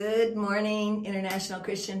Good morning, International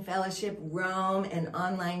Christian Fellowship, Rome and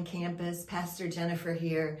online campus. Pastor Jennifer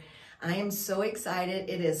here. I am so excited.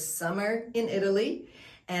 It is summer in Italy,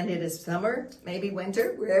 and it is summer, maybe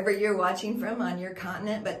winter, wherever you're watching from on your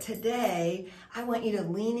continent. But today, I want you to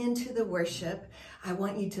lean into the worship. I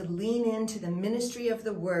want you to lean into the ministry of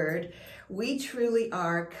the word. We truly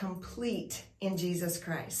are complete in Jesus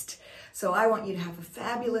Christ. So I want you to have a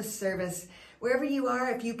fabulous service. Wherever you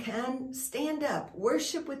are, if you can, stand up,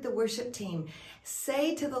 worship with the worship team.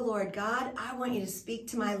 Say to the Lord, God, I want you to speak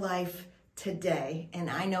to my life today, and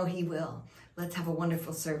I know He will. Let's have a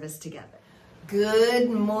wonderful service together.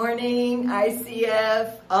 Good morning,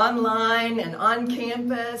 ICF, online and on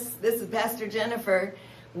campus. This is Pastor Jennifer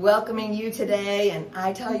welcoming you today, and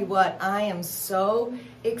I tell you what, I am so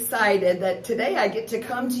excited that today I get to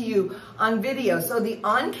come to you on video. So the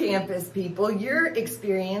on-campus people, you're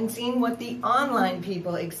experiencing what the online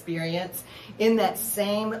people experience in that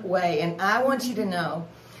same way. And I want you to know,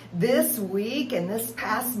 this week and this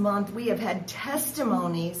past month, we have had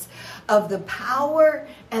testimonies of the power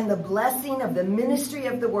and the blessing of the ministry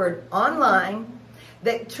of the word online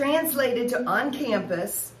that translated to on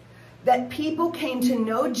campus, that people came to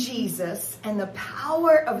know Jesus and the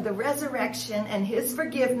power of the resurrection and His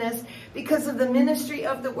forgiveness because of the ministry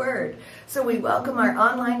of the word. So we welcome our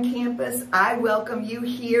online campus. I welcome you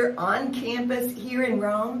here on campus here in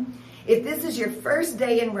Rome. If this is your first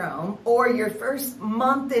day in Rome or your first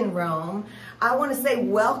month in Rome, I want to say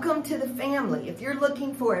welcome to the family. If you're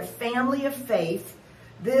looking for a family of faith,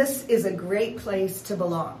 this is a great place to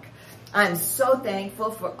belong. I'm so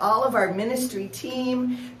thankful for all of our ministry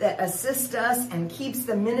team that assists us and keeps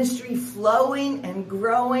the ministry flowing and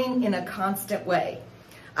growing in a constant way.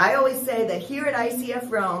 I always say that here at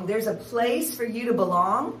ICF Rome, there's a place for you to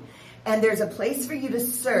belong and there's a place for you to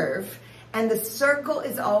serve, and the circle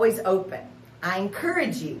is always open. I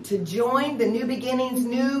encourage you to join the New Beginnings,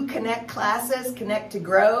 New Connect classes, Connect to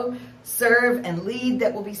Grow, Serve, and Lead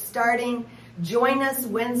that will be starting. Join us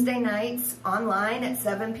Wednesday nights online at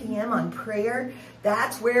 7 p.m. on prayer.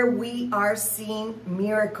 That's where we are seeing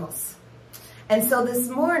miracles. And so this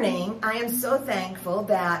morning, I am so thankful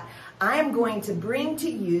that I am going to bring to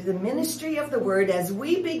you the ministry of the word as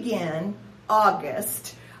we begin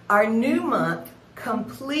August, our new month,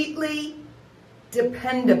 completely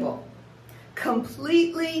dependable.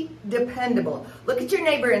 Completely dependable. Look at your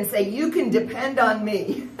neighbor and say, you can depend on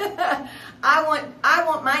me. I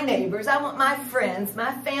want my neighbors, I want my friends,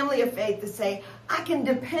 my family of faith to say, I can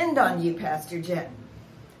depend on you, Pastor Jen.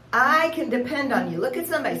 I can depend on you. Look at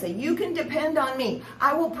somebody, say, you can depend on me.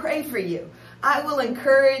 I will pray for you. I will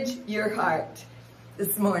encourage your heart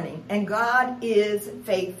this morning. And God is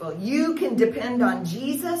faithful. You can depend on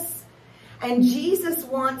Jesus, and Jesus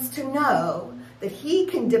wants to know that He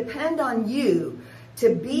can depend on you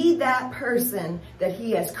to be that person that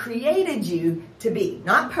He has created you to be.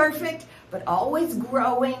 Not perfect, but always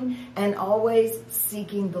growing and always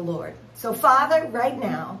seeking the Lord. So Father, right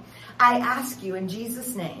now, I ask you in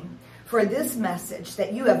Jesus' name for this message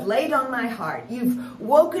that you have laid on my heart. You've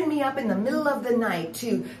woken me up in the middle of the night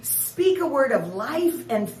to speak a word of life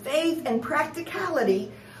and faith and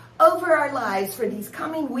practicality over our lives for these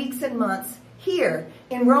coming weeks and months here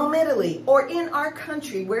in Rome, Italy, or in our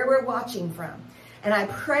country where we're watching from. And I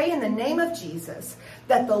pray in the name of Jesus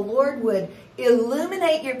that the Lord would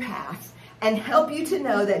illuminate your path and help you to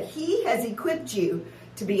know that He has equipped you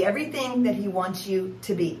to be everything that He wants you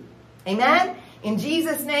to be. Amen? In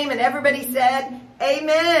Jesus' name, and everybody said,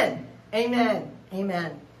 amen, amen,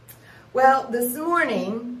 amen. Well, this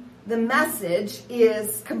morning, the message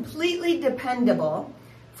is completely dependable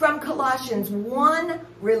from Colossians, one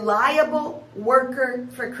reliable worker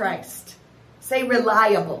for Christ. Say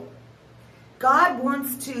reliable. God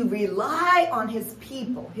wants to rely on His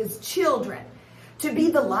people, His children, to be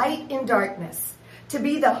the light in darkness, to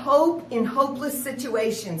be the hope in hopeless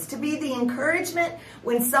situations, to be the encouragement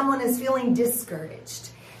when someone is feeling discouraged.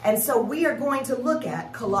 And so we are going to look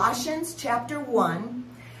at Colossians chapter 1,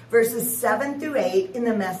 verses 7 through 8 in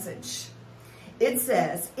the Message. It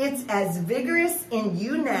says, it's as vigorous in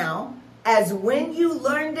you now as when you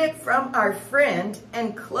learned it from our friend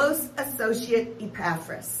and close associate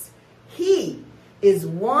Epaphras. He is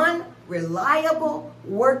one reliable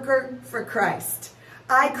worker for Christ.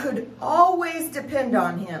 I could always depend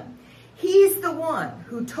on him. He's the one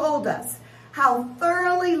who told us how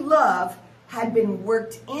thoroughly love had been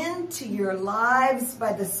worked into your lives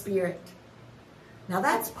by the Spirit. Now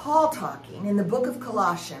that's Paul talking in the book of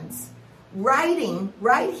Colossians, writing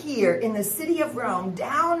right here in the city of Rome,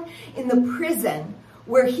 down in the prison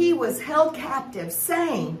where he was held captive,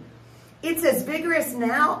 saying, It's as vigorous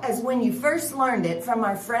now as when you first learned it from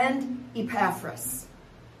our friend Epaphras,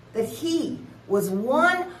 that he was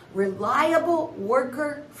one reliable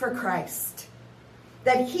worker for Christ,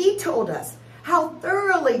 that he told us how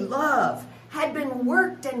thoroughly love had been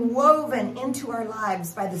worked and woven into our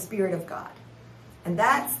lives by the Spirit of God. And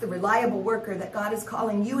that's the reliable worker that God is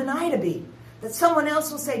calling you and I to be. That someone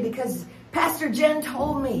else will say, because Pastor Jen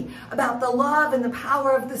told me about the love and the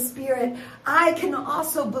power of the Spirit, I can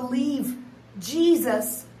also believe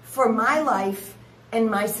Jesus for my life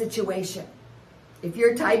and my situation. If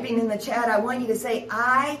you're typing in the chat, I want you to say,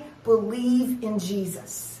 I believe in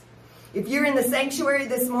Jesus. If you're in the sanctuary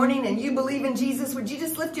this morning and you believe in Jesus, would you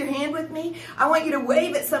just lift your hand with me? I want you to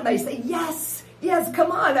wave at somebody. Say, yes, yes,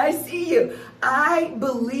 come on, I see you. I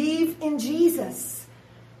believe in Jesus.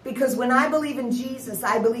 Because when I believe in Jesus,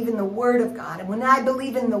 I believe in the Word of God. And when I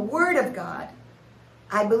believe in the Word of God,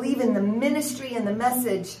 I believe in the ministry and the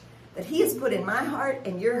message that He has put in my heart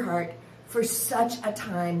and your heart for such a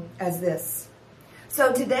time as this.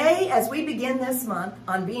 So today, as we begin this month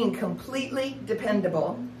on being completely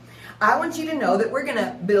dependable, I want you to know that we're going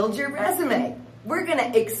to build your resume. We're going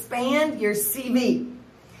to expand your CV.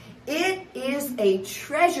 It is a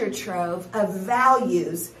treasure trove of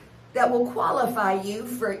values that will qualify you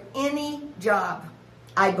for any job.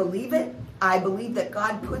 I believe it. I believe that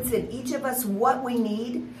God puts in each of us what we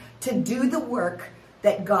need to do the work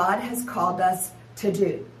that God has called us to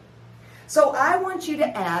do. So I want you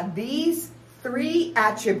to add these 3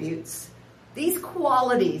 attributes, these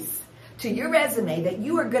qualities to your resume that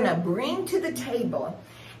you are going to bring to the table.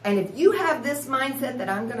 And if you have this mindset that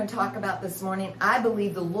I'm going to talk about this morning, I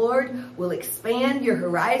believe the Lord will expand your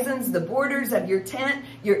horizons, the borders of your tent,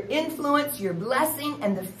 your influence, your blessing,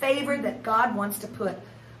 and the favor that God wants to put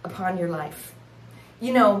upon your life.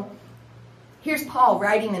 You know, here's Paul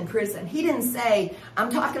writing in prison. He didn't say,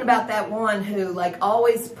 I'm talking about that one who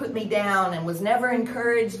always put me down and was never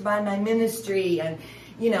encouraged by my ministry. And,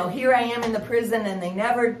 here I am in the prison and they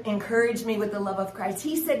never encouraged me with the love of Christ.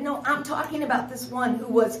 He said, no, I'm talking about this one who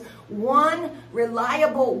was one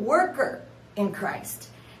reliable worker in Christ.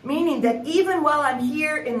 Meaning that even while I'm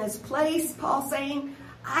here in this place, Paul's saying,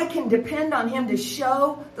 I can depend on Him to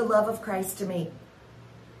show the love of Christ to me.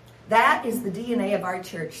 That is the DNA of our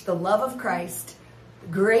church, the love of Christ, the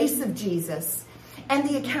grace of Jesus, and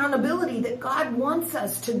the accountability that God wants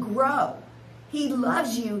us to grow. He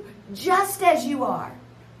loves you just as you are,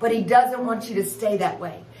 but He doesn't want you to stay that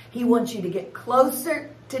way. He wants you to get closer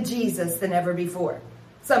to Jesus than ever before.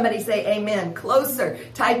 Somebody say amen. Closer.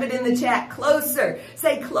 Type it in the chat. Closer.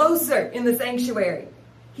 Say closer in the sanctuary.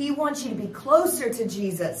 He wants you to be closer to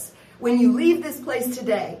Jesus when you leave this place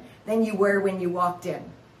today than you were when you walked in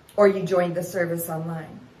or you joined the service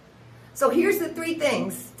online. So here's the 3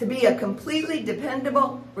 things to be a completely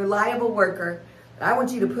dependable, reliable worker that I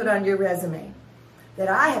want you to put on your resume. That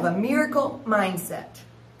I have a miracle mindset.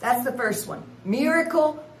 That's the first one.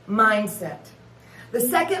 Miracle mindset. The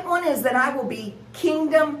second one is that I will be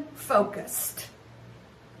kingdom focused.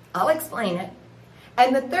 I'll explain it.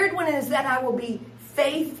 And the third one is that I will be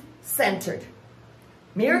faith centered.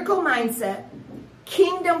 Miracle mindset,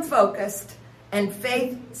 kingdom focused, and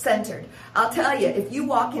faith centered. I'll tell you, if you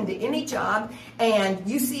walk into any job and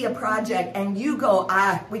you see a project and you go,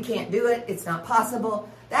 we can't do it, it's not possible,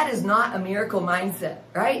 that is not a miracle mindset,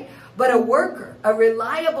 right? But a worker, a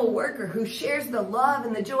reliable worker who shares the love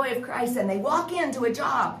and the joy of Christ, and they walk into a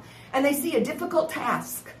job and they see a difficult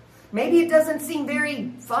task. Maybe it doesn't seem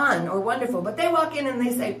very fun or wonderful, but they walk in and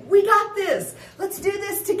they say, we got this. Let's do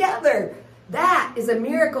this together. That is a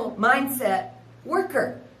miracle mindset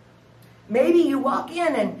worker. Maybe you walk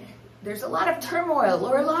in and there's a lot of turmoil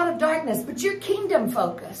or a lot of darkness, but you're kingdom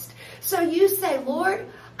focused. So you say, Lord,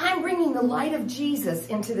 I'm bringing the light of Jesus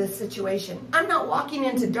into this situation. I'm not walking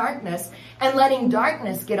into darkness and letting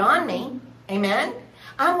darkness get on me. Amen?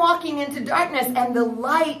 I'm walking into darkness and the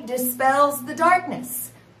light dispels the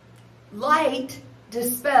darkness. Light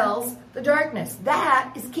dispels the darkness.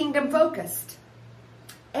 That is kingdom focused.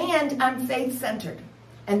 And I'm faith centered.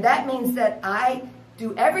 And that means that I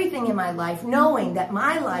do everything in my life knowing that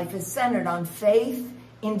my life is centered on faith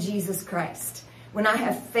in Jesus Christ. When I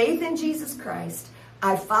have faith in Jesus Christ,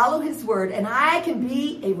 I follow His word and I can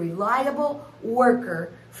be a reliable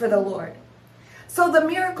worker for the Lord. So the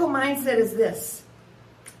miracle mindset is this.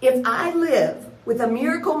 If I live with a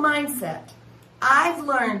miracle mindset, I've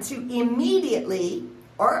learned to immediately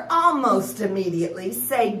or almost immediately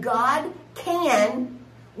say God can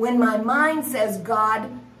when my mind says God,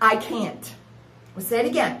 I can't. We'll say it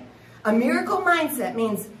again. A miracle mindset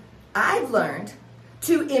means I've learned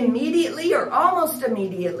to immediately or almost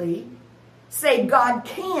immediately say God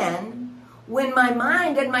can when my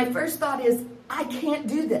mind and my first thought is, I can't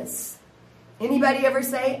do this. Anybody ever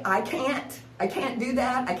say, I can't do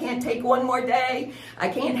that. I can't take one more day. I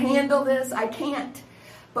can't handle this. I can't.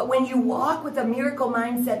 But when you walk with a miracle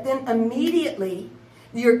mindset, then immediately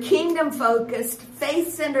your kingdom-focused,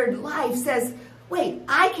 faith-centered life says, wait,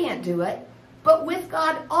 I can't do it, but with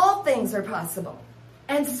God, all things are possible.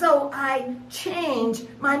 And so I change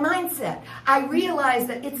my mindset. I realize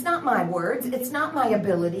that it's not my words, it's not my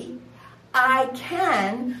ability. I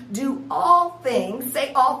can do all things,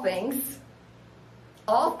 say all things,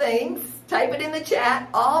 type it in the chat,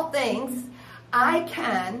 all things. I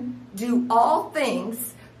can do all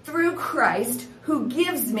things through Christ who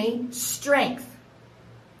gives me strength.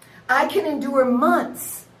 I can endure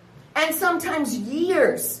months and sometimes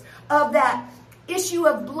years of that issue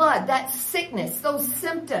of blood, that sickness, those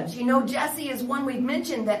symptoms. You know, Jessie is one we've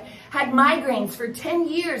mentioned that had migraines for 10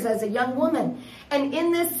 years as a young woman. And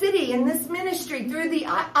in this city, in this ministry, through the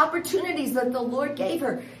opportunities that the Lord gave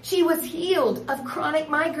her, she was healed of chronic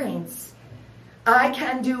migraines. I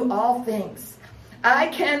can do all things. I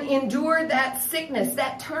can endure that sickness,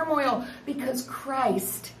 that turmoil, because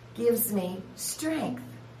Christ gives me strength.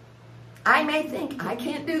 I may think, I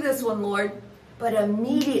can't do this one, Lord. But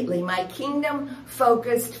immediately my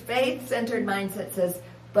kingdom-focused, faith-centered mindset says,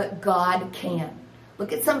 but God can.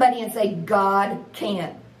 Look at somebody and say, God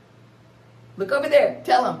can. Look over there.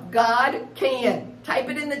 Tell them, God can. Type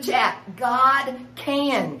it in the chat. God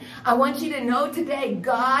can. I want you to know today,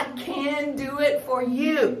 God can do it for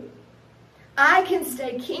you. I can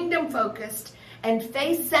stay kingdom-focused and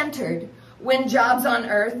faith-centered when jobs on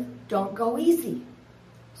earth don't go easy.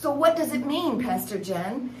 So what does it mean, Pastor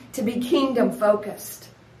Jen, to be kingdom-focused?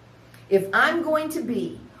 If I'm going to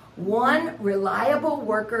be one reliable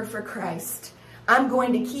worker for Christ, I'm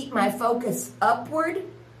going to keep my focus upward,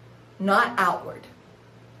 not outward.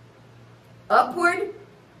 Upward,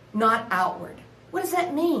 not outward. What does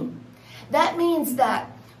that mean? That means that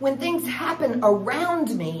when things happen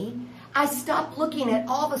around me, I stop looking at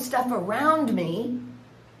all the stuff around me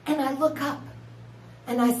and I look up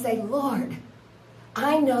and I say, Lord,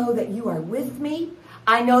 I know that you are with me.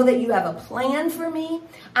 I know that you have a plan for me.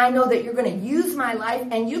 I know that you're going to use my life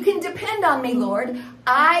and you can depend on me, Lord.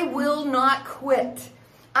 I will not quit.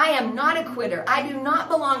 I am not a quitter. I do not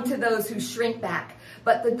belong to those who shrink back,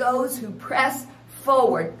 but to those who press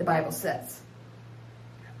forward, the Bible says.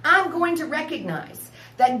 I'm going to recognize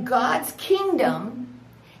that God's kingdom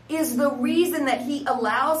is the reason that he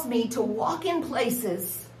allows me to walk in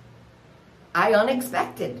places I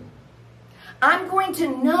unexpected. I'm going to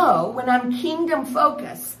know when I'm kingdom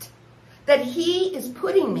focused that he is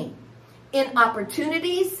putting me in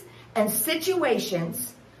opportunities and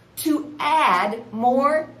situations to add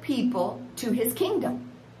more people to his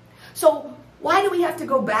kingdom. So why do we have to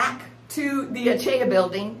go back to the Achea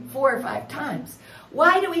building 4 or 5 times?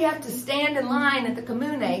 Why do we have to stand in line at the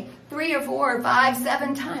Commune 3 or 4 or 5,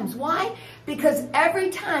 7 times? Why? Because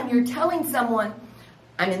every time you're telling someone,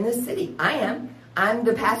 I'm in this city, I'm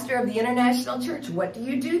the pastor of the International Church. What do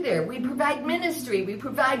you do there? We provide ministry. We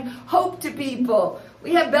provide hope to people.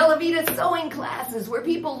 We have Bella Vita sewing classes where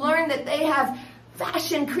people learn that they have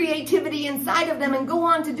fashion creativity inside of them and go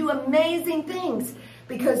on to do amazing things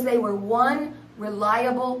because they were one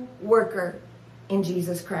reliable worker in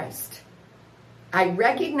Jesus Christ. I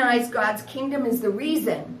recognize God's kingdom is the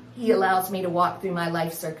reason he allows me to walk through my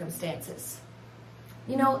life circumstances.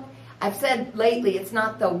 You know, I've said lately, it's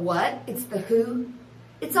not the what, it's the who.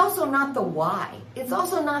 It's also not the why. It's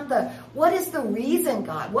also not the, what is the reason,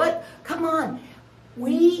 God? Come on.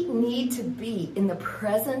 We need to be in the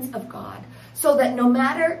presence of God so that no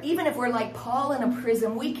matter, even if we're like Paul in a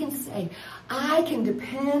prison, we can say, I can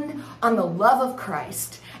depend on the love of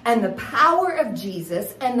Christ and the power of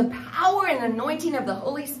Jesus and the power and anointing of the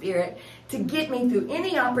Holy Spirit to get me through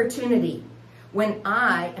any opportunity when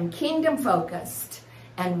I am kingdom focused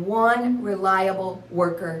and one reliable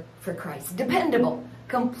worker for Christ. Dependable,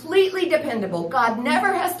 completely dependable. God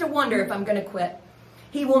never has to wonder if I'm going to quit.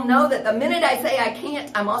 He will know that the minute I say I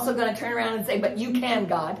can't, I'm also going to turn around and say, but you can,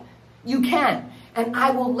 God. You can. And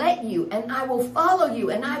I will let you, and I will follow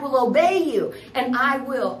you, and I will obey you, and I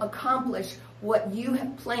will accomplish what you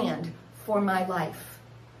have planned for my life.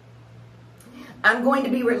 I'm going to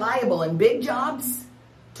be reliable in big jobs,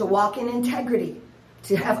 to walk in integrity,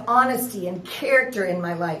 to have honesty and character in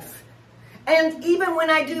my life. And even when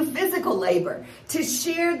I do physical labor, to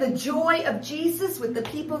share the joy of Jesus with the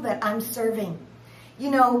people that I'm serving. You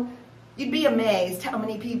know, you'd be amazed how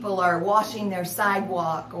many people are washing their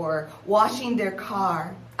sidewalk or washing their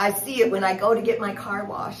car. I see it when I go to get my car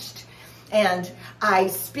washed. And I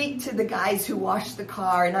speak to the guys who wash the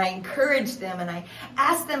car, and I encourage them, and I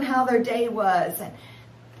ask them how their day was. And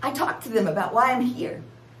I talk to them about why I'm here,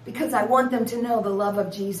 because I want them to know the love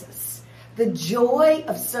of Jesus. The joy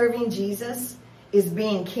of serving Jesus is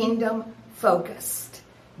being kingdom focused.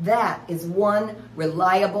 That is one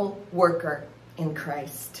reliable worker in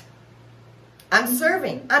Christ. I'm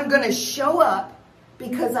serving. I'm going to show up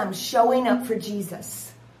because I'm showing up for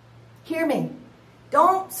Jesus. Hear me.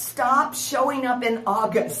 Don't stop showing up in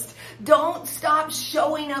August. Don't stop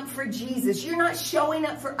showing up for Jesus. You're not showing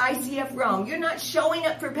up for ICF Rome. You're not showing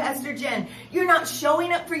up for Pastor Jen. You're not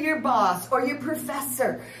showing up for your boss or your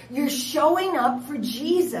professor. You're showing up for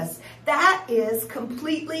Jesus. That is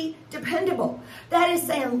completely dependable. That is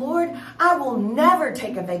saying, Lord, I will never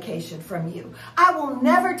take a vacation from you. I will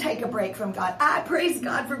never take a break from God. I praise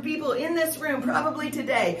God for people in this room probably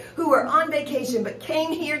today who are on vacation but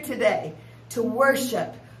came here today to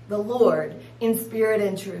worship the Lord in spirit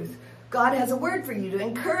and truth. God has a word for you to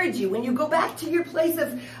encourage you when you go back to your place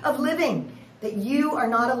of living, that you are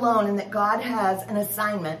not alone and that God has an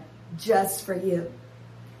assignment just for you.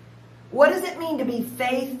 What does it mean to be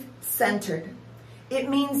faith-centered? It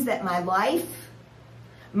means that my life,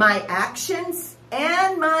 my actions,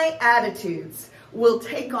 and my attitudes will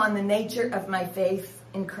take on the nature of my faith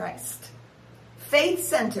in Christ.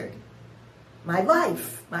 Faith-centered. My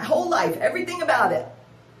life, my whole life, everything about it.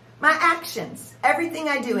 My actions, everything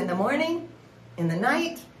I do in the morning, in the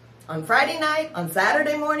night, on Friday night, on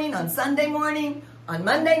Saturday morning, on Sunday morning, on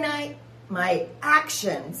Monday night, my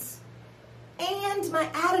actions and my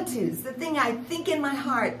attitudes, the thing I think in my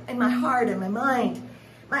heart and my mind,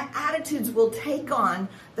 my attitudes will take on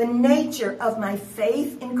the nature of my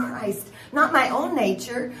faith in Christ, not my own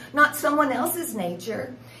nature, not someone else's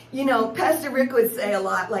nature. You know, Pastor Rick would say a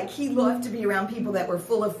lot, like he loved to be around people that were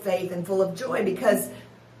full of faith and full of joy because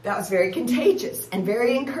that was very contagious and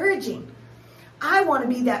very encouraging. I want to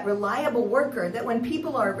be that reliable worker that when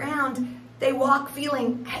people are around, they walk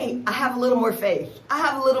feeling, hey, I have a little more faith. I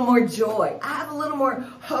have a little more joy. I have a little more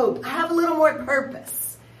hope. I have a little more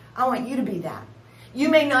purpose. I want you to be that. You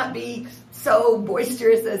may not be so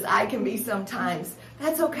boisterous as I can be sometimes.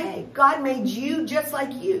 That's okay. God made you just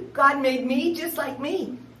like you. God made me just like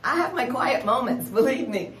me. I have my quiet moments, believe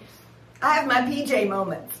me. I have my PJ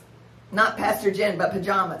moments. Not Pastor Jen, but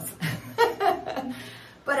pajamas.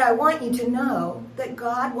 But I want you to know that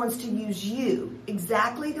God wants to use you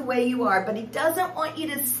exactly the way you are, but He doesn't want you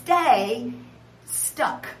to stay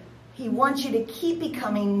stuck. He wants you to keep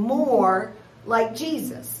becoming more like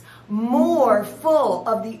Jesus, more full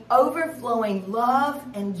of the overflowing love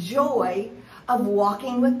and joy of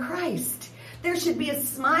walking with Christ. There should be a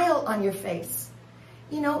smile on your face.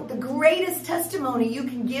 You know, the greatest testimony you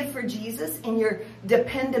can give for Jesus in your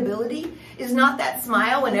dependability is not that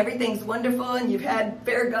smile when everything's wonderful and you've had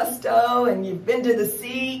Ferragusto and you've been to the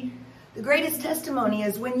sea. The greatest testimony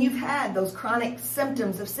is when you've had those chronic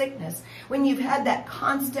symptoms of sickness, when you've had that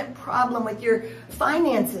constant problem with your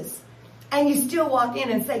finances, and you still walk in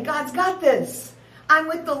and say, God's got this. I'm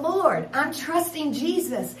with the Lord. I'm trusting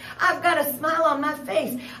Jesus. I've got a smile on my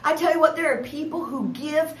face. I tell you what, there are people who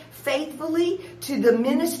give faithfully to the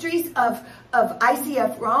ministries of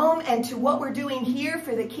ICF Rome and to what we're doing here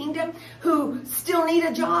for the kingdom who still need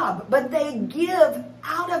a job, but they give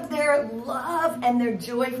out of their love and their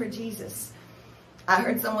joy for Jesus. I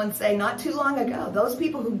heard someone say not too long ago, those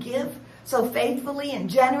people who give so faithfully and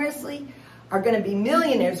generously are going to be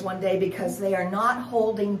millionaires one day because they are not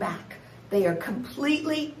holding back. They are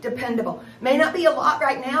completely dependable. May not be a lot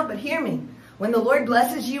right now, but hear me. When the Lord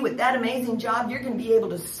blesses you with that amazing job, you're going to be able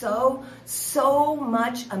to sow so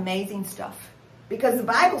much amazing stuff. Because the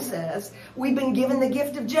Bible says we've been given the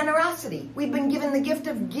gift of generosity. We've been given the gift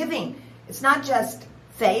of giving. It's not just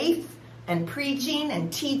faith and preaching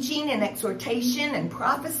and teaching and exhortation and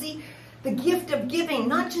prophecy. The gift of giving,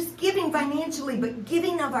 not just giving financially, but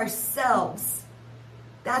giving of ourselves.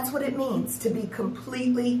 That's what it means to be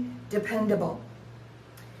completely dependable.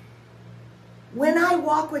 When I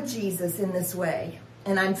walk with Jesus in this way,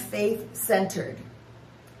 and I'm faith-centered,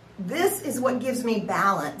 this is what gives me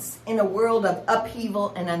balance in a world of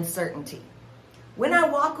upheaval and uncertainty. When I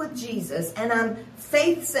walk with Jesus and I'm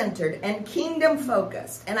faith-centered and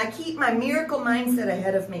kingdom-focused, and I keep my miracle mindset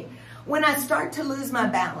ahead of me, when I start to lose my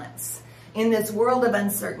balance in this world of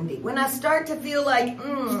uncertainty, when I start to feel like,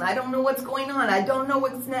 I don't know what's going on, I don't know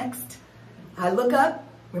what's next, I look up.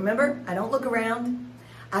 Remember, I don't look around.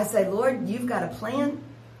 I say, Lord, you've got a plan.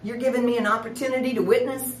 You're giving me an opportunity to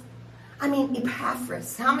witness. I mean,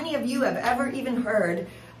 Epaphras. How many of you have ever even heard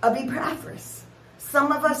of Epaphras?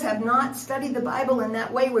 Some of us have not studied the Bible in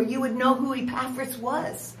that way where you would know who Epaphras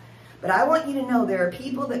was. But I want you to know there are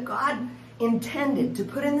people that God intended to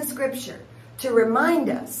put in the scripture to remind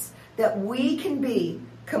us that we can be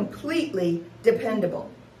completely dependable.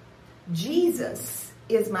 Jesus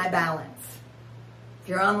is my balance. If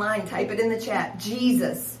you're online, type it in the chat.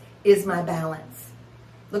 Jesus is my balance.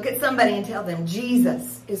 Look at somebody and tell them,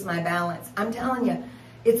 Jesus is my balance. I'm telling you,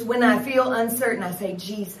 it's when I feel uncertain, I say,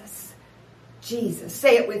 Jesus, Jesus.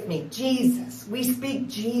 Say it with me, Jesus. We speak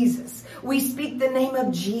Jesus. We speak the name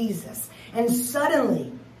of Jesus. And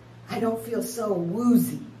suddenly, I don't feel so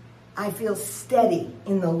woozy. I feel steady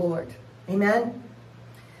in the Lord. Amen?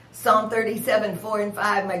 Psalm 37, 4 and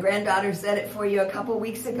 5. My granddaughter said it for you a couple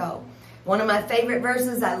weeks ago. One of my favorite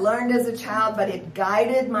verses I learned as a child, but it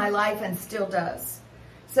guided my life and still does.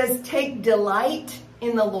 It says, take delight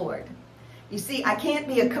in the Lord. You see, I can't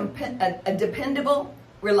be a dependable,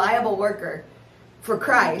 reliable worker for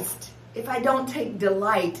Christ if I don't take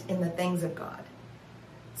delight in the things of God.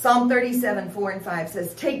 Psalm 37, 4 and 5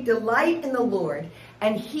 says, take delight in the Lord,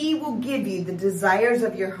 and he will give you the desires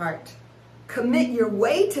of your heart. Commit your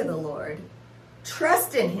way to the Lord.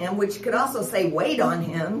 Trust in him, which could also say wait on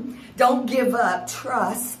him. Don't give up.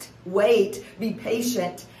 Trust. Wait. Be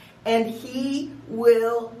patient. And he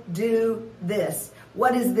will do this.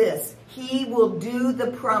 What is this? He will do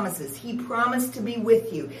the promises. He promised to be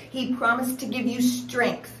with you. He promised to give you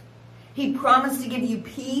strength. He promised to give you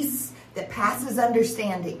peace that passes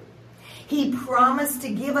understanding. He promised to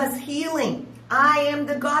give us healing. I am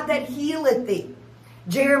the God that healeth thee.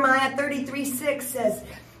 Jeremiah 33:6 says,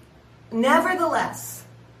 nevertheless,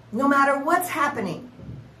 no matter what's happening,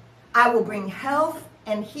 I will bring health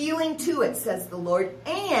and healing to it, says the Lord,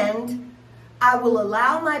 and I will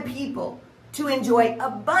allow my people to enjoy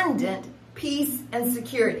abundant peace and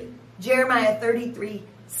security. Jeremiah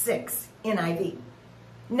 33:6 NIV.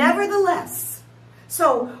 Nevertheless,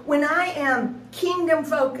 so when I am kingdom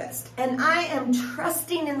focused and I am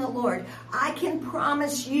trusting in the Lord, I can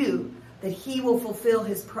promise you that he will fulfill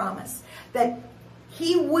his promise, that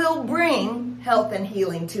he will bring health and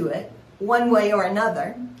healing to it one way or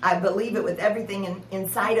another. I believe it with everything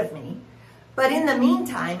inside of me. But in the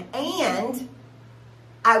meantime, and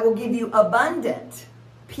I will give you abundant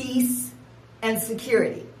peace and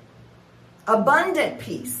security. Abundant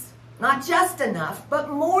peace. Not just enough,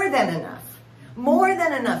 but more than enough. More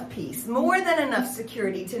than enough peace. More than enough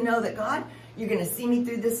security to know that, God, you're going to see me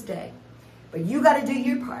through this day. But you got to do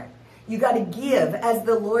your part. You got to give as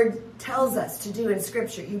the Lord tells us to do in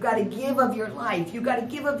Scripture. You got to give of your life. You got to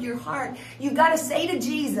give of your heart. You got to say to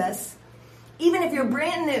Jesus, even if you're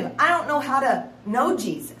brand new, I don't know how to know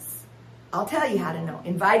Jesus. I'll tell you how to know.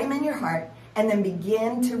 Invite him in your heart and then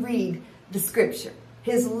begin to read the Scripture,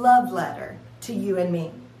 his love letter to you and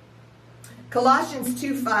me. Colossians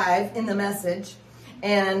 2:5 in the Message,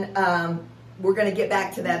 and we're going to get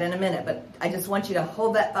back to that in a minute, but I just want you to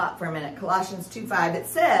hold that thought for a minute. Colossians 2:5, it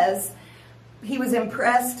says, he was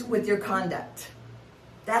impressed with your conduct.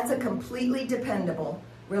 That's a completely dependable,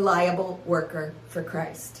 reliable worker for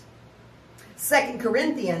Christ. 2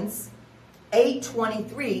 Corinthians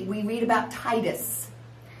 8:23, we read about Titus.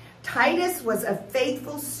 Titus was a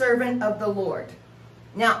faithful servant of the Lord.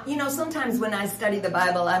 Now, you know, sometimes when I study the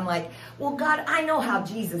Bible, I'm like, well, God, I know how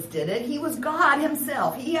Jesus did it. He was God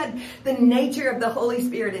himself. He had the nature of the Holy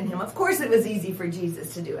Spirit in him. Of course, it was easy for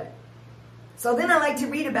Jesus to do it. So then I like to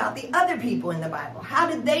read about the other people in the Bible. How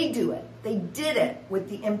did they do it? They did it with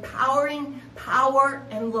the empowering power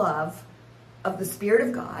and love of the Spirit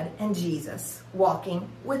of God and Jesus walking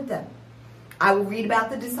with them. I will read about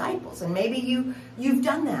the disciples, and maybe you've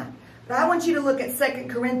done that. But I want you to look at 2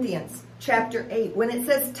 Corinthians chapter 8, when it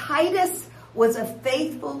says Titus was a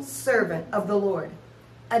faithful servant of the Lord,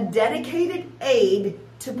 a dedicated aide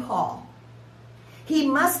to Paul. He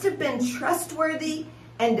must have been trustworthy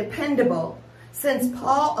and dependable, since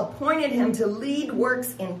Paul appointed him to lead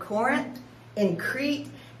works in Corinth, in Crete,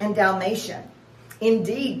 and Dalmatia.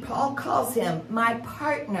 Indeed, Paul calls him my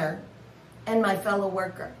partner and my fellow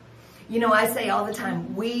worker. You know, I say all the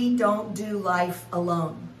time, we don't do life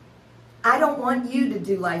alone. I don't want you to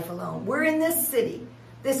do life alone. We're in this city,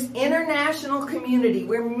 this international community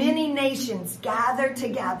where many nations gather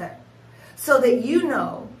together so that you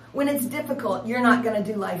know when it's difficult, you're not going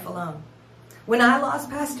to do life alone. When I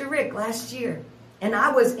lost Pastor Rick last year, and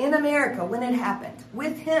I was in America when it happened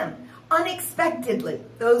with him, unexpectedly,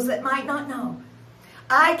 those that might not know,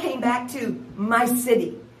 I came back to my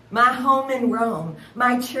city, my home in Rome,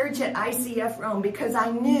 my church at ICF Rome, because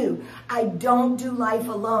I knew I don't do life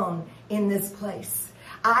alone in this place.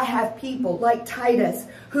 I have people like Titus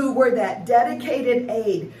who were that dedicated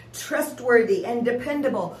aid, trustworthy and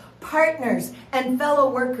dependable partners and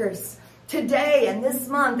fellow workers Today and this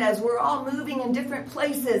month, as we're all moving in different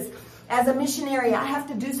places, as a missionary, I have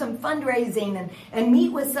to do some fundraising and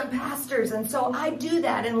meet with some pastors. And so I do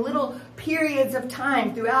that in little periods of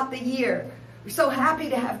time throughout the year. We're so happy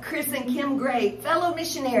to have Chris and Kim Gray, fellow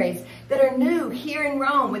missionaries that are new here in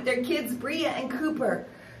Rome with their kids, Bria and Cooper.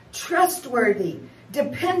 Trustworthy,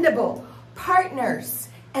 dependable, partners,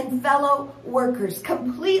 and fellow workers.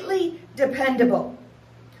 Completely dependable.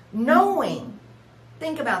 Knowing,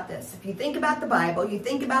 think about this. If you think about the Bible, you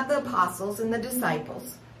think about the apostles and the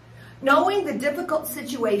disciples. Knowing the difficult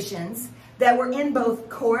situations that were in both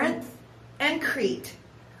Corinth and Crete,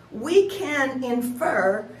 we can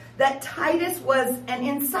infer that Titus was an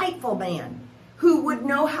insightful man who would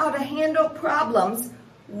know how to handle problems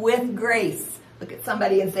with grace. Look at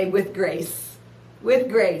somebody and say, with grace. With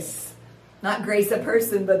grace. Not grace a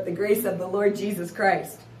person, but the grace of the Lord Jesus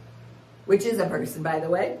Christ, which is a person, by the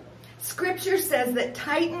way. Scripture says that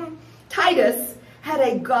Titus had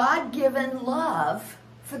a God-given love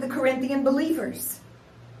for the Corinthian believers.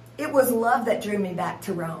 It was love that drew me back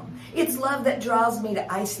to Rome. It's love that draws me to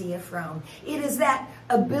ICF Rome. It is that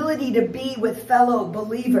ability to be with fellow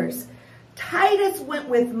believers. Titus went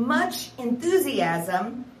with much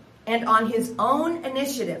enthusiasm and on his own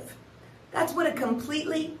initiative. That's what a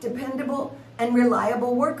completely dependable and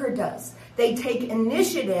reliable worker does. They take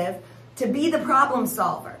initiative to be the problem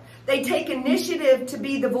solver. They take initiative to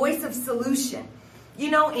be the voice of solution.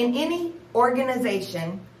 You know, in any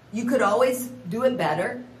organization, you could always do it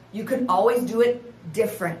better. You could always do it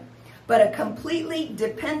different. But a completely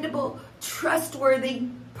dependable, trustworthy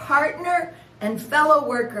partner and fellow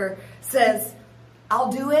worker says,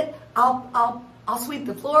 I'll do it. I'll sweep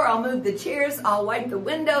the floor. I'll move the chairs. I'll wipe the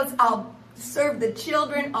windows. I'll serve the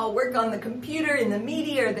children. I'll work on the computer, in the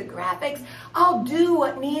media, or the graphics. I'll do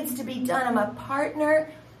what needs to be done. I'm a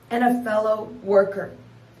partner and a fellow worker.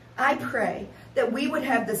 I pray that we would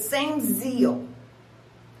have the same zeal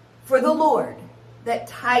for the Lord that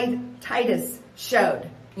Titus showed.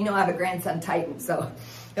 You know, I have a grandson, Titan, so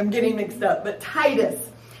I'm getting mixed up. But Titus,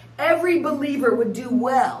 every believer would do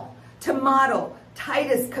well to model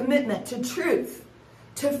Titus' commitment to truth,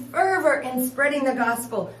 to fervor in spreading the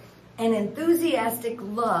gospel, and enthusiastic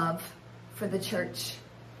love for the church.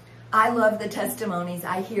 I love the testimonies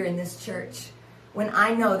I hear in this church when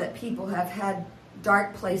I know that people have had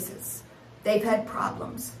dark places. They've had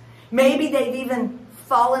problems. Maybe they've even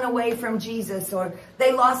fallen away from Jesus, or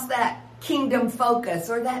they lost that kingdom focus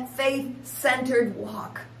or that faith-centered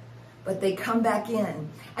walk. But they come back in,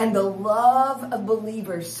 and the love of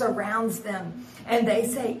believers surrounds them. And they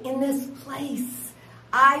say, in this place,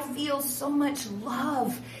 I feel so much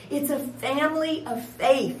love. It's a family of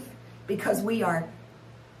faith because we are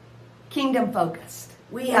kingdom focused.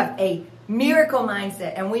 We have a miracle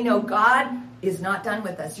mindset, and we know God is not done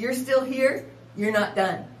with us. You're still here. You're not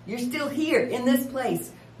done. You're still here in this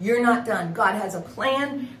place. You're not done. God has a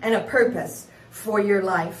plan and a purpose for your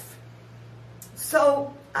life.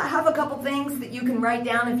 So I have a couple things that you can write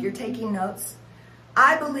down if you're taking notes.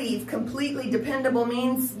 I believe completely dependable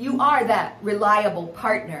means you are that reliable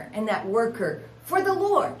partner and that worker for the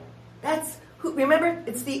Lord. That's who, remember,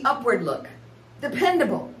 it's the upward look.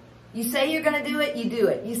 Dependable. You say you're going to do it, you do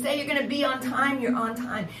it. You say you're going to be on time, you're on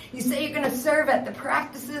time. You say you're going to serve at the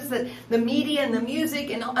practices that the media and the music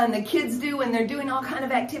and the kids do when they're doing all kind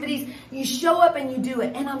of activities. You show up and you do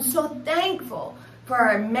it. And I'm so thankful for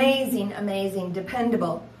our amazing, amazing,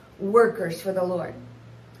 dependable workers for the Lord.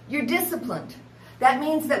 You're disciplined. That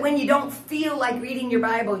means that when you don't feel like reading your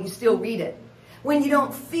Bible, you still read it. When you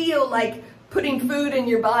don't feel like putting food in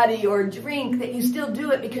your body or drink, that you still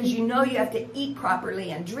do it because you know you have to eat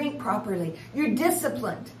properly and drink properly. You're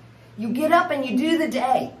disciplined. You get up and you do the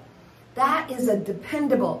day. That is a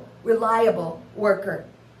dependable, reliable worker.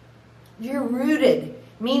 You're rooted,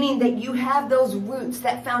 meaning that you have those roots,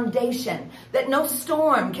 that foundation, that no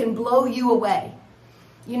storm can blow you away.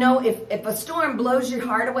 You know, if a storm blows your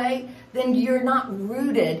heart away, then you're not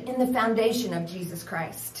rooted in the foundation of Jesus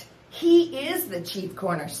Christ. He is the chief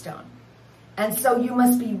cornerstone. And so you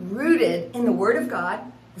must be rooted in the Word of God,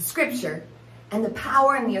 the Scripture, and the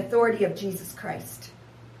power and the authority of Jesus Christ.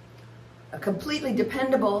 A completely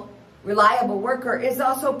dependable, reliable worker is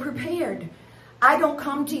also prepared. I don't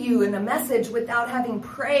come to you in a message without having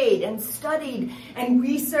prayed and studied and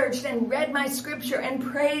researched and read my scripture and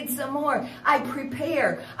prayed some more. I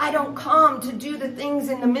prepare. I don't come to do the things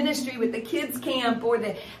in the ministry with the kids camp or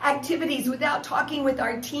the activities without talking with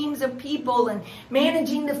our teams of people and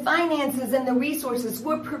managing the finances and the resources.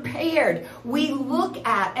 We're prepared. We look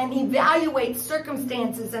at and evaluate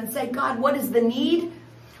circumstances and say, God, what is the need?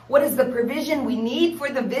 What is the provision we need for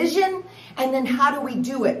the vision? And then how do we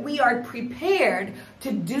do it? We are prepared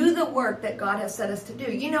to do the work that God has set us to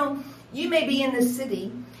do. You know, you may be in this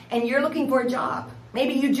city and you're looking for a job.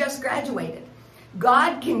 Maybe you just graduated.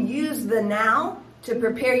 God can use the now to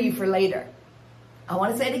prepare you for later. I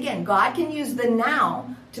want to say it again. God can use the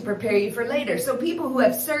now to prepare you for later. So people who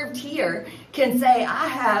have served here can say, I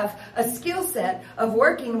have a skill set of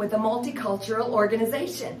working with a multicultural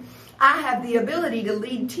organization. I have the ability to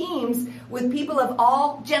lead teams with people of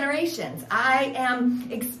all generations. I am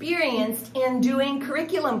experienced in doing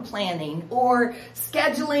curriculum planning or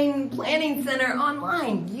scheduling planning center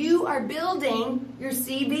online. You are building your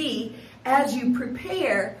CV as you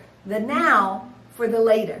prepare the now for the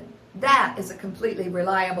later. That is a completely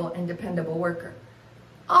reliable and dependable worker.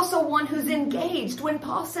 Also one who's engaged. When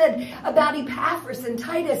Paul said about Epaphras and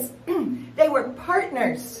Titus, they were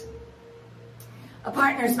partners. A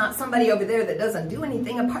partner is not somebody over there that doesn't do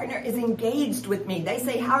anything. A partner is engaged with me. They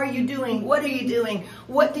say, how are you doing? What are you doing?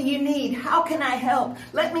 What do you need? How can I help?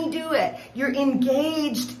 Let me do it. You're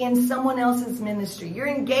engaged in someone else's ministry. You're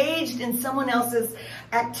engaged in someone else's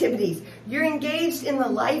activities. You're engaged in the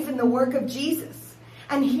life and the work of Jesus.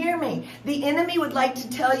 And hear me, the enemy would like to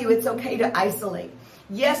tell you it's okay to isolate.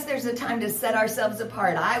 Yes, there's a time to set ourselves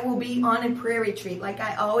apart. I will be on a prayer retreat like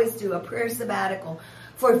I always do, a prayer sabbatical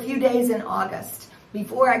for a few days in August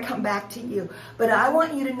before I come back to you. But I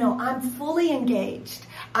want you to know I'm fully engaged.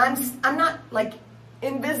 I'm not like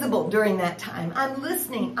invisible during that time. I'm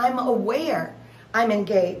listening. I'm aware. I'm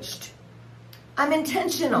engaged. I'm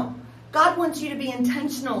intentional. God wants you to be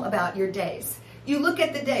intentional about your days. You look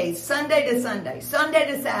at the days, Sunday to Sunday, Sunday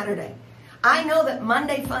to Saturday. I know that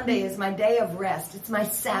Monday Fun Day is my day of rest. It's my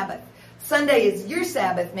Sabbath. Sunday is your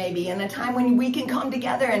Sabbath maybe, and a time when we can come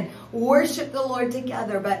together and worship the Lord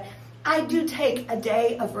together. But I do take a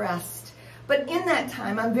day of rest. But in that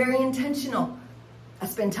time, I'm very intentional. I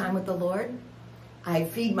spend time with the Lord. I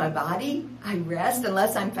feed my body. I rest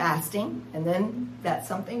unless I'm fasting, and then that's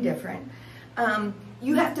something different.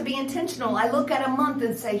 You have to be intentional. I look at a month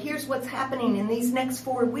and say, here's what's happening in these next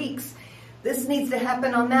 4 weeks. This needs to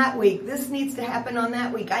happen on that week. This needs to happen on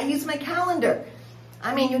that week. I use my calendar.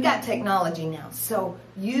 I mean, you got technology now. So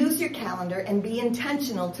use your calendar and be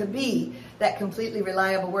intentional to be that completely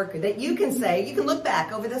reliable worker that you can say, you can look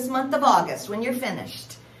back over this month of August when you're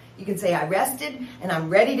finished. You can say, I rested and I'm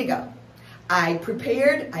ready to go. I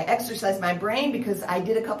prepared, I exercised my brain because I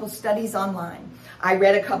did a couple studies online. I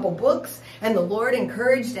read a couple books, and the Lord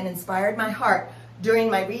encouraged and inspired my heart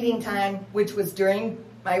during my reading time, which was during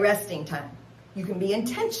my resting time. You can be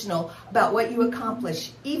intentional about what you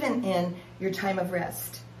accomplish, even in your time of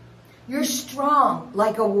rest. You're strong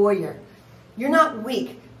like a warrior. You're not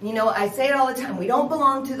weak. You know, I say it all the time. We don't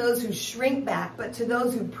belong to those who shrink back, but to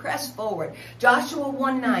those who press forward. Joshua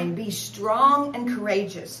 1:9, be strong and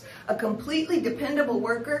courageous. A completely dependable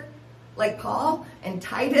worker like Paul and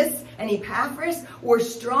Titus and Epaphras were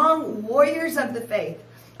strong warriors of the faith.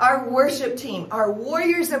 Our worship team, our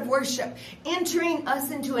warriors of worship, entering us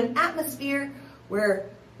into an atmosphere where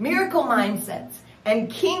miracle mindsets and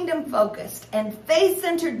kingdom-focused and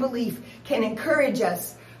faith-centered belief can encourage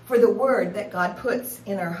us for the word that God puts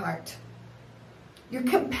in our heart. You're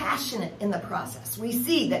compassionate in the process. We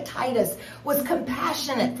see that Titus was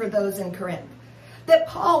compassionate for those in Corinth, that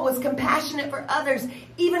Paul was compassionate for others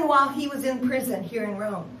even while he was in prison here in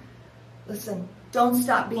Rome. Listen, don't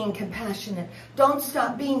stop being compassionate. Don't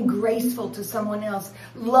stop being graceful to someone else,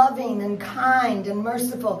 loving and kind and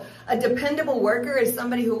merciful. A dependable worker is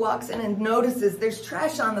somebody who walks in and notices there's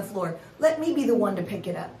trash on the floor. Let me be the one to pick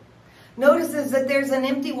it up. Notices that there's an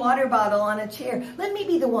empty water bottle on a chair. Let me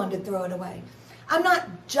be the one to throw it away. I'm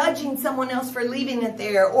not judging someone else for leaving it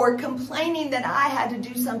there or complaining that I had to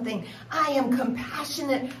do something. I am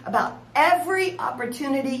compassionate about every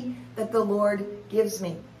opportunity that the Lord gives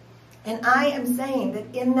me. And I am saying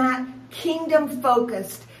that in that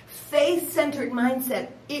kingdom-focused, faith-centered mindset,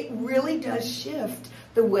 it really does shift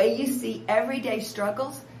the way you see everyday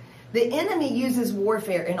struggles. The enemy uses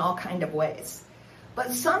warfare in all kinds of ways.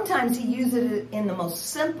 But sometimes he uses it in the most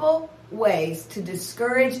simple ways to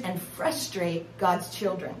discourage and frustrate God's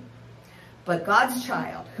children. But God's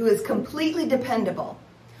child, who is completely dependable,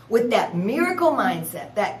 with that miracle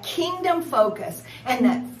mindset, that kingdom focus, and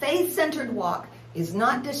that faith-centered walk, is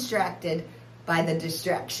not distracted by the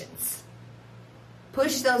distractions.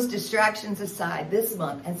 Push those distractions aside this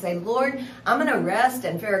month and say, Lord, I'm going to rest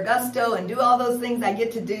and Ferragusto and do all those things I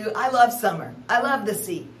get to do. I love summer. I love the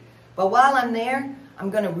sea. But while I'm there, I'm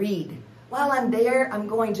going to read. While I'm there, I'm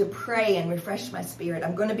going to pray and refresh my spirit.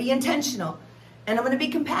 I'm going to be intentional. And I'm going to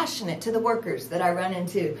be compassionate to the workers that I run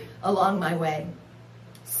into along my way.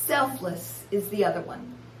 selfless is the other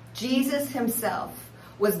one. Jesus himself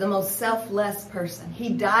was the most selfless person. He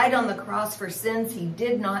died on the cross for sins he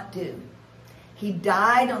did not do. He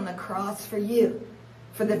died on the cross for you,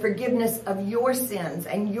 for the forgiveness of your sins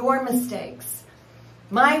and your mistakes,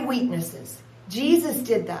 my weaknesses. Jesus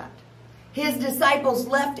did that. His disciples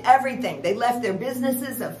left everything. They left their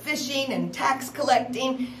businesses of fishing and tax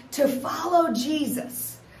collecting to follow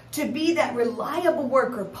Jesus, to be that reliable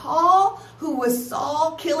worker. Paul, who was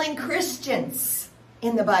Saul killing Christians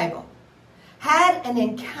in the Bible, had an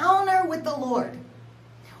encounter with the Lord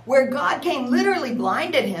where God came, literally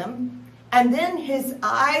blinded him, and then his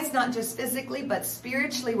eyes, not just physically but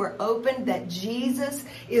spiritually, were opened that Jesus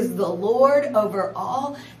is the Lord over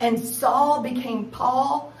all. And Saul became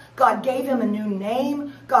Paul. God gave him a new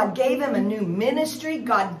name. God gave him a new ministry.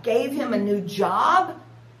 God gave him a new job.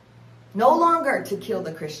 No longer to kill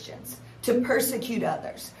the Christians, to persecute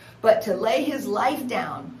others, but to lay his life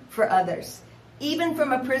down for others, even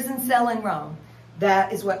from a prison cell in Rome.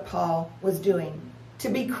 That is what Paul was doing, to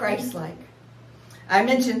be Christ-like. I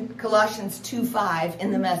mentioned Colossians 2:5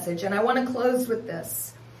 in the message, and I want to close with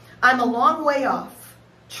this. I'm a long way off,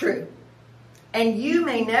 true, and you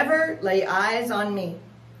may never lay eyes on me,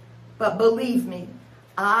 but believe me,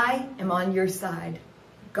 I am on your side.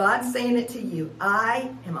 God's saying it to you. I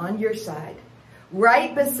am on your side,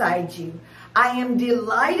 right beside you. I am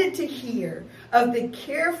delighted to hear of the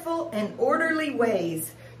careful and orderly ways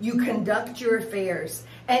you conduct your affairs,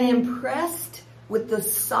 and impressed with the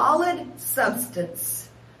solid substance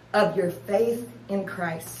of your faith in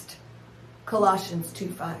Christ. Colossians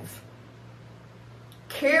 2:5.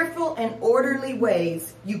 Careful and orderly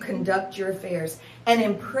ways you conduct your affairs, and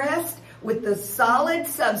impressed with the solid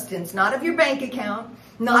substance, not of your bank account,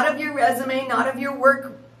 not of your resume, not of your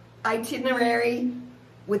work itinerary,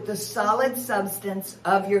 with the solid substance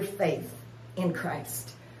of your faith in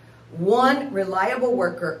Christ. One reliable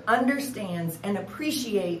worker understands and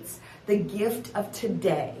appreciates the gift of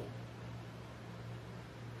today.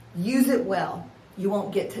 Use it well. You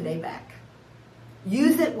won't get today back.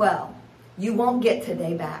 Use it well. You won't get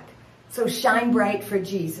today back. So shine bright for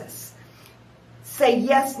Jesus. Say,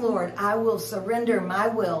 yes, Lord, I will surrender my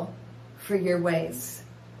will for your ways.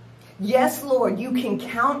 Yes, Lord, you can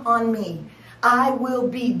count on me. I will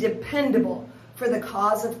be dependable for the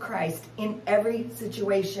cause of Christ in every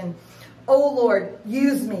situation. Oh, Lord,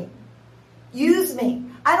 use me. Use me.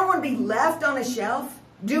 I don't want to be left on a shelf,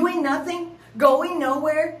 doing nothing, going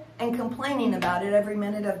nowhere, and complaining about it every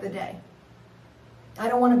minute of the day. I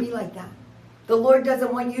don't want to be like that. The Lord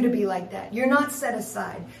doesn't want you to be like that. You're not set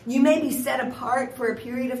aside. You may be set apart for a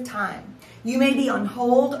period of time. You may be on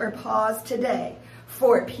hold or pause today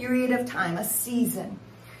for a period of time, a season.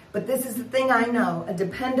 But this is the thing I know. A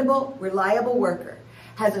dependable, reliable worker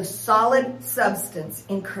has a solid substance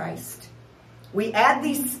in Christ. We add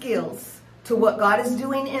these skills to what God is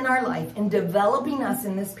doing in our life and developing us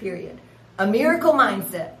in this period. A miracle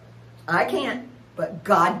mindset. I can't, but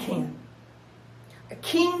God can. A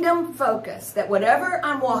kingdom focus that whatever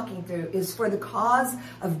I'm walking through is for the cause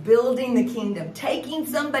of building the kingdom, taking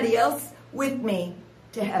somebody else with me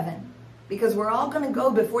to heaven. Because we're all going to go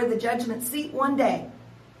before the judgment seat one day.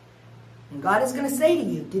 And God is going to say to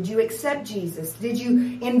you, did you accept Jesus? Did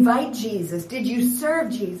you invite Jesus? Did you serve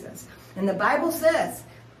Jesus? And the Bible says,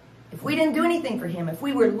 if we didn't do anything for him, if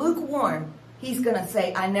we were lukewarm, he's going to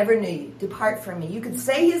say, I never knew you. Depart from me. You could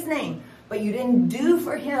say his name, but you didn't do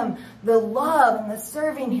for him the love and the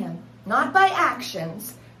serving him. Not by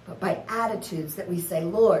actions, but by attitudes that we say,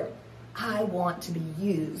 Lord, I want to be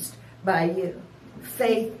used by you.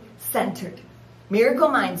 Faith-centered. Miracle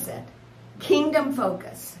mindset. Kingdom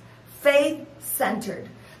focus. Faith-centered.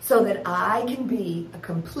 So that I can be a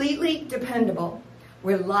completely dependable,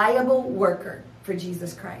 reliable worker for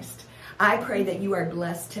Jesus Christ. I pray that you are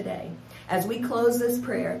blessed today as we close this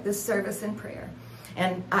prayer, this service in prayer.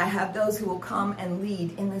 And I have those who will come and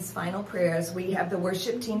lead in this final prayer as we have the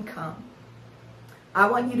worship team come. I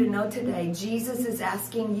want you to know today, Jesus is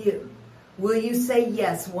asking you, will you say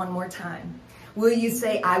yes one more time? Will you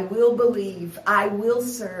say, I will believe, I will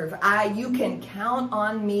serve, you can count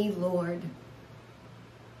on me, Lord.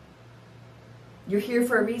 You're here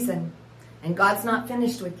for a reason. And God's not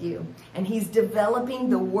finished with you. And he's developing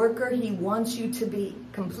the worker he wants you to be.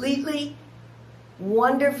 Completely,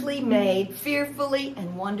 wonderfully made, fearfully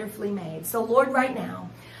and wonderfully made. So Lord, right now,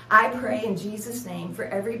 I pray in Jesus' name for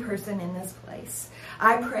every person in this place.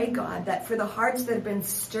 I pray, God, that for the hearts that have been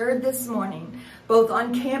stirred this morning, both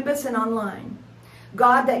on campus and online,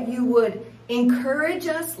 God, that you would encourage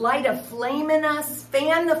us, light a flame in us,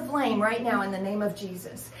 fan the flame right now in the name of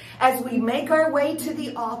Jesus. As we make our way to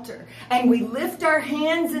the altar and we lift our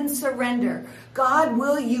hands in surrender, God,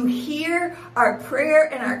 will you hear our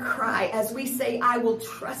prayer and our cry as we say, I will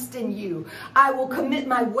trust in you. I will commit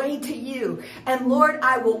my way to you. And Lord,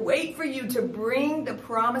 I will wait for you to bring the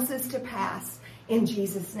promises to pass in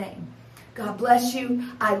Jesus' name. God bless you.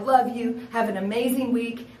 I love you. Have an amazing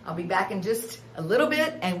week. I'll be back in just a little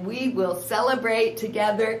bit and we will celebrate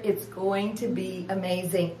together. It's going to be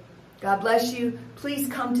amazing. God bless you. Please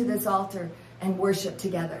come to this altar and worship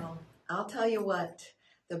together. I'll tell you what,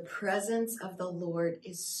 the presence of the Lord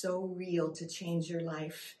is so real to change your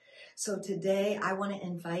life. So today I want to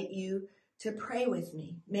invite you to pray with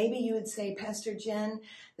me. Maybe you would say, Pastor Jen,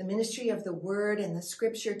 the ministry of the word and the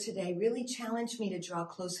scripture today really challenged me to draw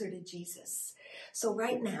closer to Jesus. So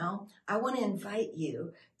right now, I want to invite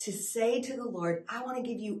you to say to the Lord, I want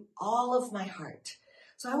to give you all of my heart.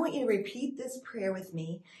 So I want you to repeat this prayer with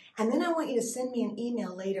me. And then I want you to send me an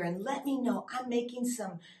email later and let me know I'm making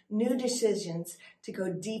some new decisions to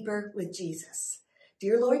go deeper with Jesus.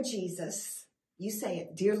 Dear Lord Jesus, you say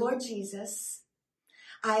it, dear Lord Jesus,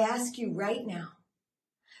 I ask you right now,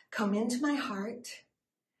 come into my heart,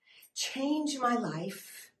 change my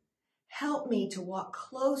life, help me to walk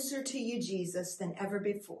closer to you, Jesus, than ever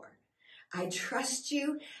before. I trust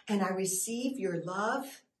you and I receive your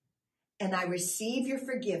love and I receive your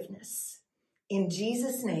forgiveness. In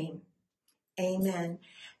Jesus' name, amen.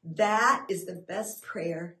 That is the best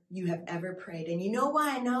prayer you have ever prayed. And you know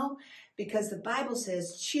why I know? Because the Bible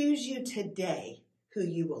says, choose you today who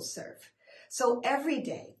you will serve. So every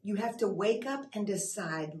day you have to wake up and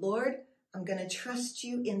decide, Lord, I'm going to trust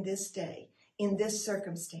you in this day, in this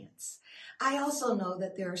circumstance. I also know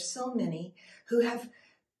that there are so many who have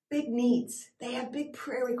big needs. They have big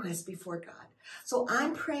prayer requests before God. So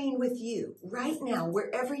I'm praying with you right now,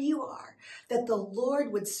 wherever you are, that the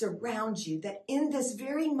Lord would surround you, that in this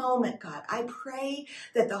very moment, God, I pray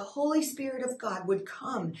that the Holy Spirit of God would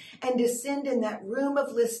come and descend in that room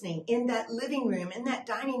of listening, in that living room, in that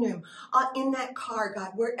dining room, in that car,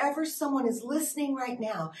 God, wherever someone is listening right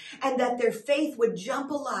now, and that their faith would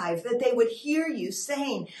jump alive, that they would hear you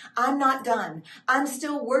saying, I'm not done. I'm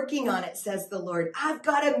still working on it, says the Lord. I've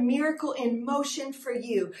got a miracle in motion for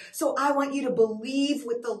you. So I want you to believe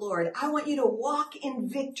with the Lord. I want you to walk in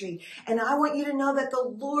victory. And I want you to know that the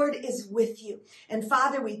Lord is with you. And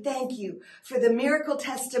Father, we thank you for the miracle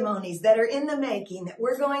testimonies that are in the making that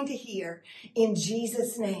we're going to hear. In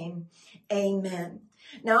Jesus' name, amen.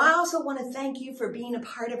 Now, I also want to thank you for being a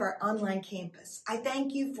part of our online campus. I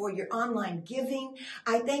thank you for your online giving.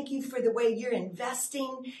 I thank you for the way you're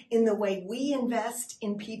investing in the way we invest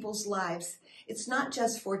in people's lives. It's not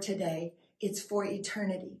just for today, it's for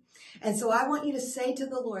eternity. And so I want you to say to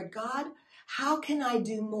the Lord, God, how can I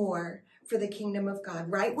do more for the kingdom of God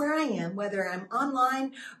right where I am, whether I'm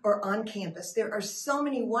online or on campus? There are so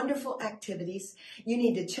many wonderful activities. You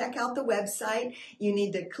need to check out the website. You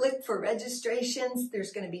need to click for registrations.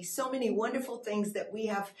 There's going to be so many wonderful things that we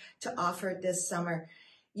have to offer this summer.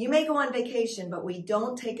 You may go on vacation, but we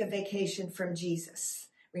don't take a vacation from Jesus.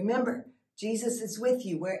 Remember, Jesus is with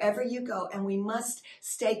you wherever you go, and we must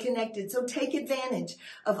stay connected. So take advantage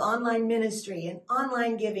of online ministry and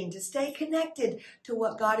online giving to stay connected to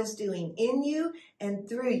what God is doing in you and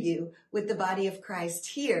through you with the body of Christ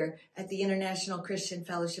here at the International Christian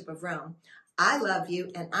Fellowship of Rome. I love you,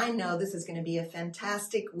 and I know this is going to be a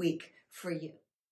fantastic week for you.